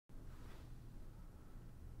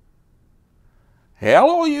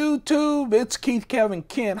Hello YouTube, it's Keith Kevin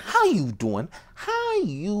Kent. How you doing? How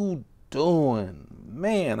you doing?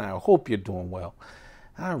 Man, I hope you're doing well.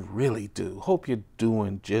 I really do. Hope you're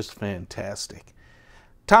doing just fantastic.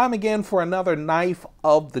 Time again for another knife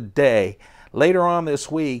of the day. Later on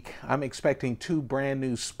this week, I'm expecting two brand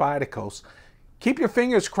new Spydercos. Keep your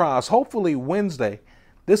fingers crossed. Hopefully Wednesday.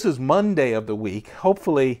 This is Monday of the week.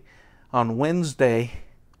 Hopefully on Wednesday,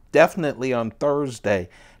 definitely on Thursday,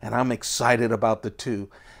 and I'm excited about the two.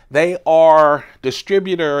 They are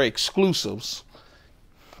distributor exclusives.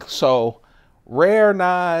 So rare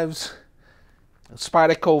knives,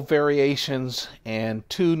 Spyderco variations, and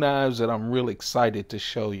two knives that I'm really excited to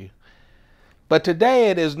show you. But today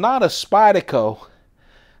it is not a Spyderco.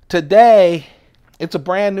 Today it's a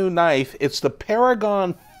brand new knife. It's the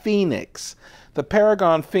Paragon Phoenix. The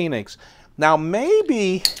Paragon Phoenix. Now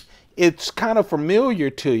maybe it's kind of familiar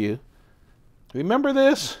to you. Remember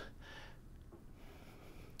this?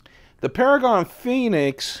 The Paragon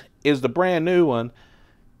Phoenix is the brand new one.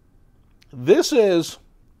 This is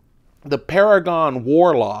the Paragon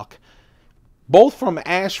Warlock, both from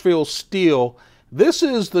Asheville Steel. This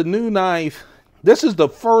is the new knife. This is the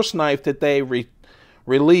first knife that they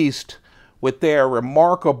released with their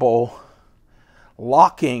remarkable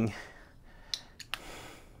locking.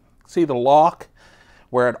 See the lock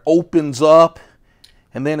where it opens up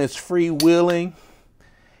and then it's freewheeling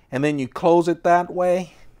and then you close it that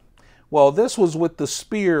way? Well, this was with the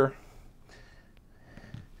spear.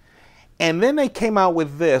 And then they came out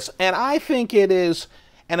with this, and I think it is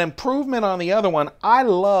an improvement on the other one. I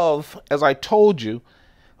love, as I told you,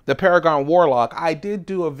 the Paragon Warlock. I did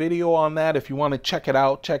do a video on that. If you want to check it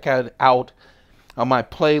out on my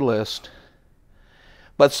playlist.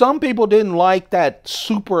 But some people didn't like that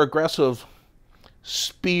super aggressive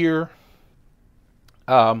spear.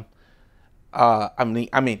 I'm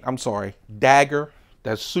sorry, dagger.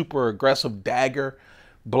 That super aggressive dagger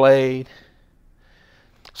blade.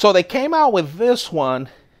 So they came out with this one,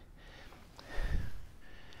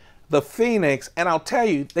 the Phoenix, and I'll tell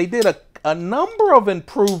you, they did a number of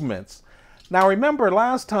improvements. Now remember,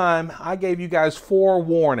 last time I gave you guys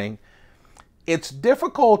forewarning. It's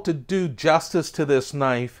difficult to do justice to this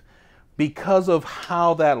knife because of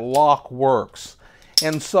how that lock works.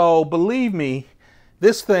 And so, believe me,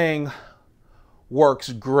 this thing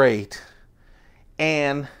works great.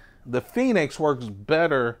 And the Phoenix works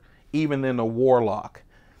better even than the Warlock.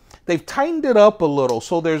 They've tightened it up a little,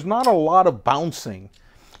 so there's not a lot of bouncing.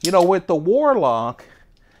 You know, with the Warlock,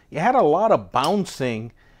 you had a lot of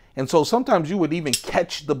bouncing, and so sometimes you would even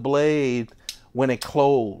catch the blade when it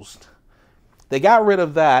closed. They got rid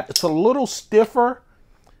of that. It's a little stiffer,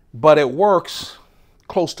 but it works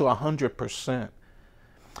close to 100%.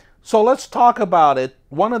 So let's talk about it.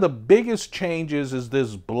 One of the biggest changes is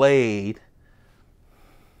this blade.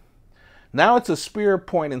 Now it's a spear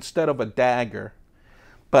point instead of a dagger.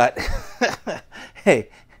 But, hey,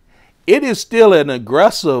 it is still an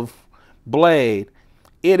aggressive blade.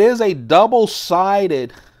 It is a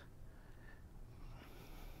double-sided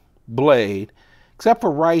blade, except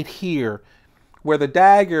for right here, where the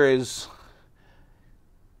dagger is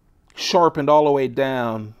sharpened all the way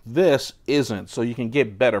down. This isn't, so you can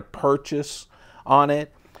get better purchase on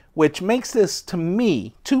it, which makes this, to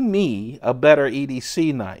me, a better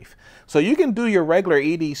EDC knife. So you can do your regular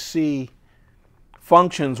EDC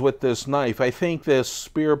functions with this knife. I think this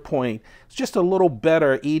spear point is just a little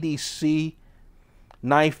better EDC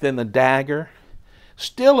knife than the dagger.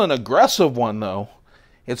 Still an aggressive one, though.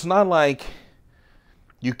 It's not like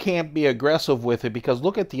you can't be aggressive with it, because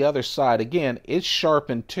look at the other side. Again, it's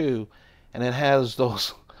sharpened too, and it has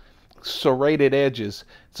those serrated edges.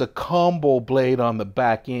 It's a combo blade on the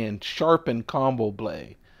back end, sharpened combo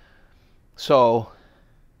blade. So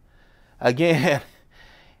again,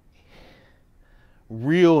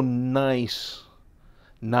 real nice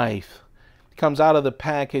knife. Comes out of the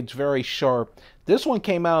package very sharp. This one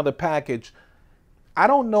came out of the package. I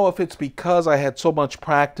don't know if it's because I had so much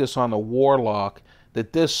practice on the Warlock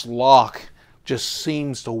that this lock just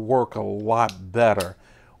seems to work a lot better,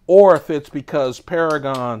 or if it's because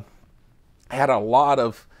Paragon had a lot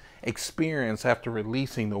of experience after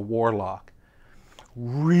releasing the Warlock.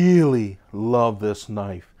 Really love this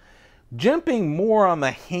knife. Jumping more on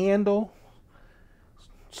the handle,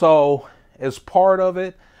 so as part of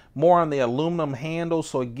it, more on the aluminum handle,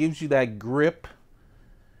 so it gives you that grip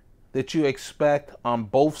that you expect on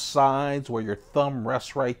both sides, where your thumb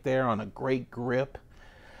rests right there on a great grip.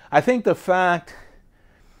 I think the fact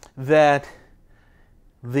that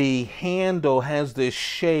the handle has this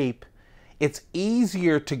shape, it's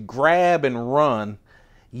easier to grab and run.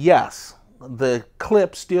 Yes, the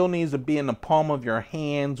clip still needs to be in the palm of your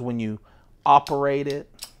hands when you operate it,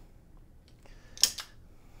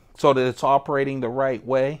 so that it's operating the right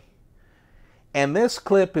way. And this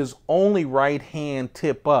clip is only right hand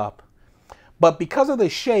tip up. But because of the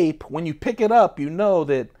shape, when you pick it up, you know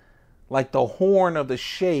that like the horn of the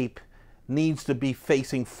shape needs to be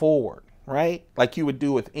facing forward, right? Like you would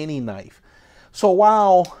do with any knife. So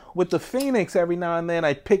while with the Phoenix, every now and then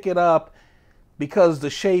I pick it up because the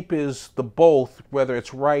shape is the both, whether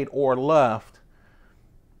it's right or left,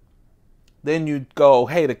 then you go,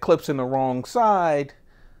 hey, the clip's in the wrong side.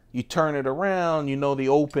 You turn it around, you know the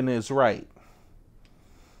open is right.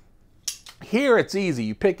 Here it's easy.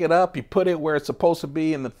 You pick it up, you put it where it's supposed to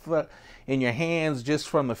be in your hands just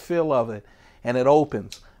from the feel of it, and it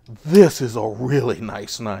opens. This is a really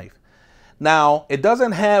nice knife. Now, it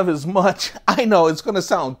doesn't have as much, I know it's going to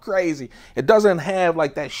sound crazy. It doesn't have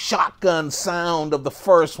like that shotgun sound of the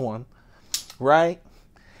first one, right?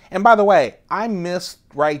 And by the way, I missed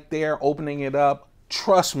right there opening it up.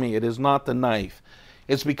 Trust me, it is not the knife.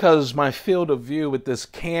 It's because my field of view with this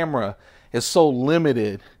camera is so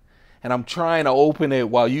limited, and I'm trying to open it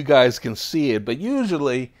while you guys can see it. But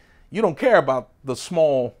usually, you don't care about the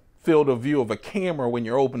small field of view of a camera when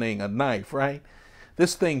you're opening a knife, right?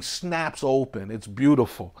 This thing snaps open. It's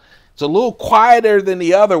beautiful. It's a little quieter than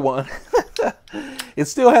the other one. It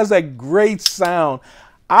still has that great sound.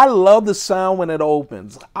 I love the sound when it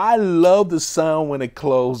opens. I love the sound when it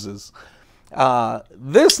closes.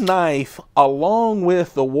 This knife, along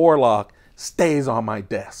with the Warlock, stays on my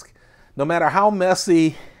desk. No matter how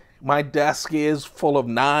messy my desk is, full of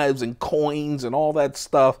knives and coins and all that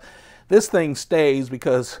stuff, this thing stays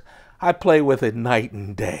because I play with it night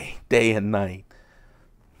and day, day and night.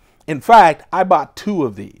 In fact, I bought 2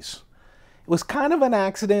 of these. It was kind of an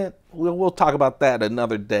accident. We'll talk about that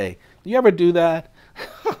another day. Do you ever do that?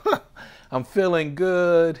 I'm feeling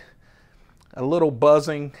good, a little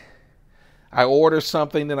buzzing. I order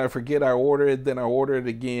something, then I forget I ordered it, then I order it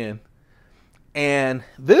again. And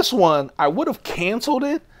this one, I would have canceled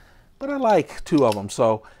it, but I like 2 of them.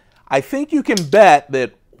 So I think you can bet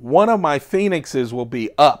that one of my Phoenixes will be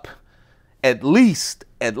up. At least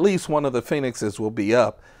one of the Phoenixes will be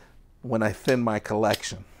up when I thin my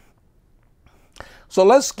collection. So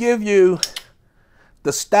let's give you the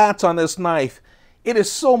stats on this knife. It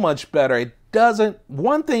is so much better. It doesn't,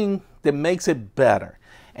 one thing that makes it better,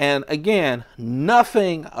 and again,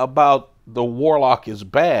 nothing about the Warlock is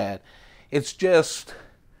bad. It's just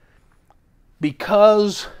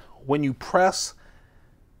because when you press,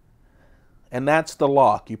 and that's the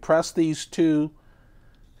lock, you press these 2,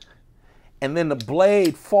 and then the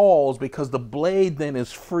blade falls because the blade then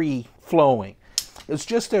is free flowing. It's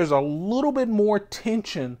just there's a little bit more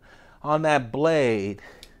tension on that blade,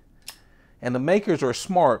 and the makers are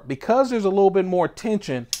smart. Because there's a little bit more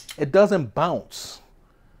tension, it doesn't bounce.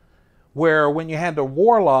 Where when you had the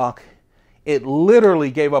Warlock, it literally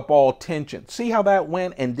gave up all tension. See how that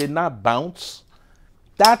went and did not bounce?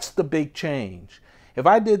 That's the big change. If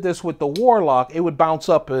I did this with the Warlock, it would bounce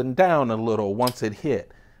up and down a little once it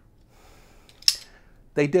hit.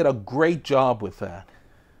 They did a great job with that.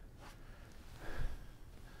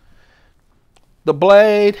 The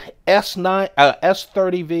blade,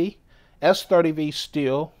 S30V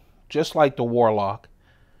steel, just like the Warlock.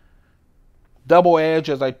 Double edge,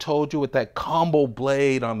 as I told you, with that combo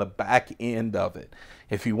blade on the back end of it,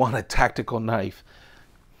 if you want a tactical knife.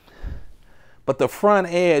 But the front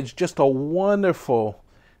edge, just a wonderful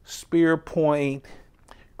spear point,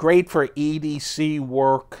 great for EDC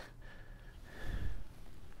work.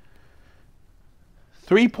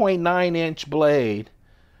 3.9-inch blade.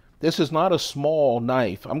 This is not a small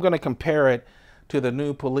knife. I'm going to compare it to the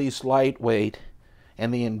new Police Lightweight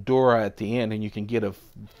and the Endura at the end, and you can get a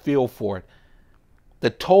feel for it. The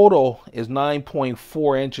total is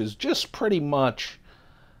 9.4 inches, just pretty much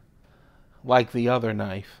like the other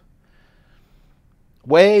knife.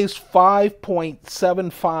 Weighs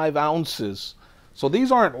 5.75 ounces. So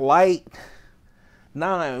these aren't light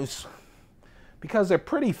knives because they're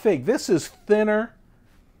pretty thick. This is thinner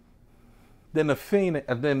than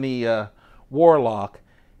the Warlock.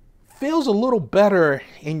 Feels a little better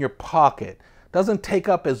in your pocket. Doesn't take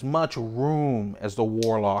up as much room as the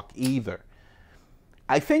Warlock either.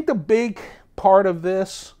 I think the big part of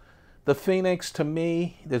this, the Phoenix, to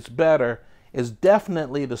me, that's better, is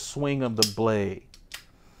definitely the swing of the blade.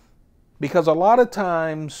 Because a lot of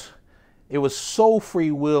times, it was so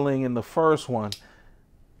freewheeling in the first one,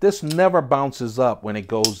 this never bounces up when it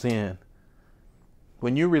goes in.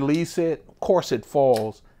 When you release it, of course it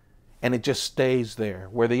falls, and it just stays there,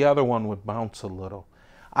 where the other one would bounce a little.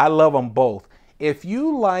 I love them both. if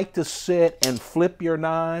you like to sit and flip your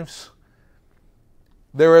knives,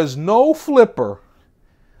 there is no flipper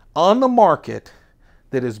on the market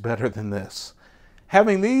that is better than this.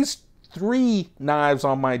 Having these 3 knives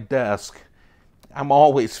on my desk, I'm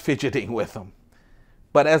always fidgeting with them.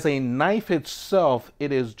 But as a knife itself,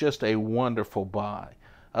 it is just a wonderful buy.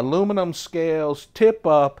 Aluminum scales, tip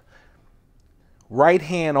up, right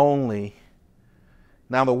hand only.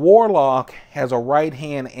 Now the Warlock has a right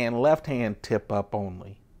hand and left hand tip up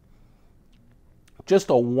only. Just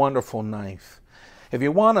a wonderful knife. If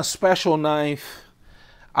you want a special knife,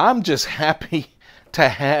 I'm just happy to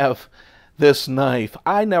have this knife.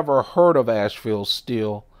 I never heard of Asheville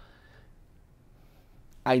steel.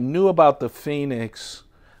 I knew about the Phoenix,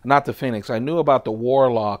 not the Phoenix, I knew about the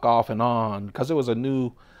Warlock off and on because it was a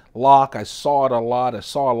new lock. I saw it a lot. I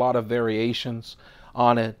saw a lot of variations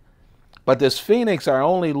on it. But this Phoenix, I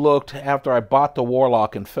only looked after I bought the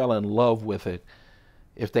Warlock and fell in love with it,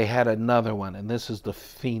 if they had another one. And this is the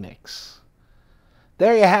Phoenix.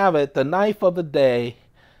 There you have it, the knife of the day,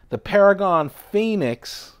 the Paragon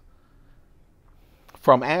Phoenix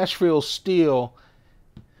from Asheville Steel.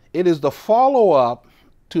 It is the follow-up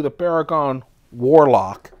to the Paragon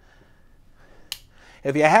Warlock.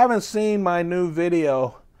 If you haven't seen my new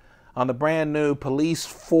video on the brand new Police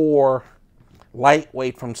 4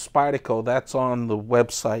 Lightweight from Spyderco, that's on the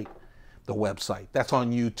website. That's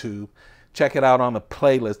on YouTube. Check it out on the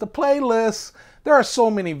playlist. The playlist, there are so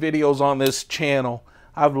many videos on this channel,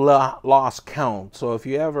 I've lost count. So if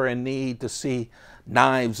you're ever in need to see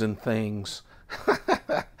knives and things,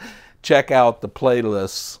 check out the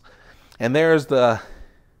playlists. And there's there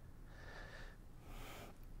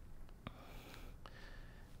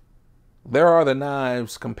are the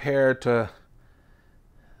knives compared to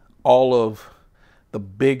all of the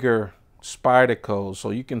bigger Spydercos,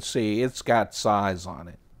 so you can see it's got size on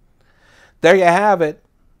it. There you have it.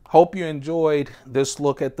 Hope you enjoyed this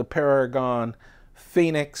look at the Paragon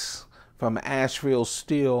Phoenix from Asheville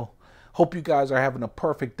Steel. Hope you guys are having a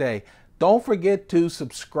perfect day. Don't forget to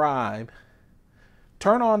subscribe,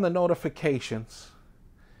 turn on the notifications,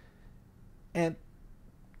 and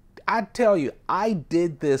I tell you, I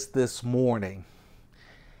did this morning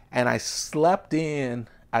and I slept in.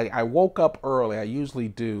 I woke up early. I usually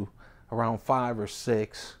do around 5 or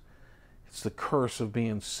 6. It's the curse of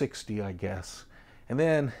being 60, I guess. And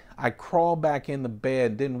then I crawled back in the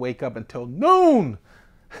bed, didn't wake up until noon.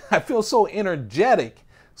 I feel so energetic.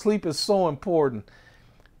 Sleep is so important.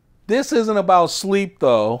 This isn't about sleep,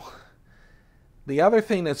 though. The other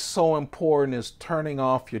thing that's so important is turning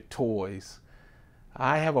off your toys.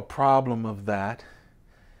 I have a problem of that,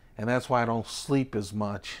 and that's why I don't sleep as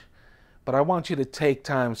much. But I want you to take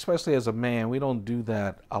time, especially as a man. We don't do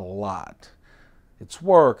that a lot. It's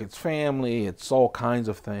work, it's family, it's all kinds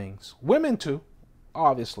of things. Women too,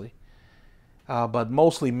 obviously. But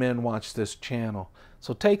mostly men watch this channel.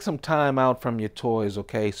 So take some time out from your toys,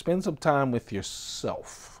 okay? Spend some time with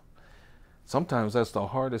yourself. Sometimes that's the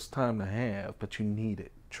hardest time to have, but you need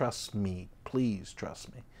it. Trust me. Please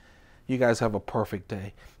trust me. You guys have a perfect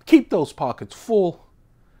day. Keep those pockets full.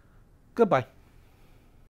 Goodbye.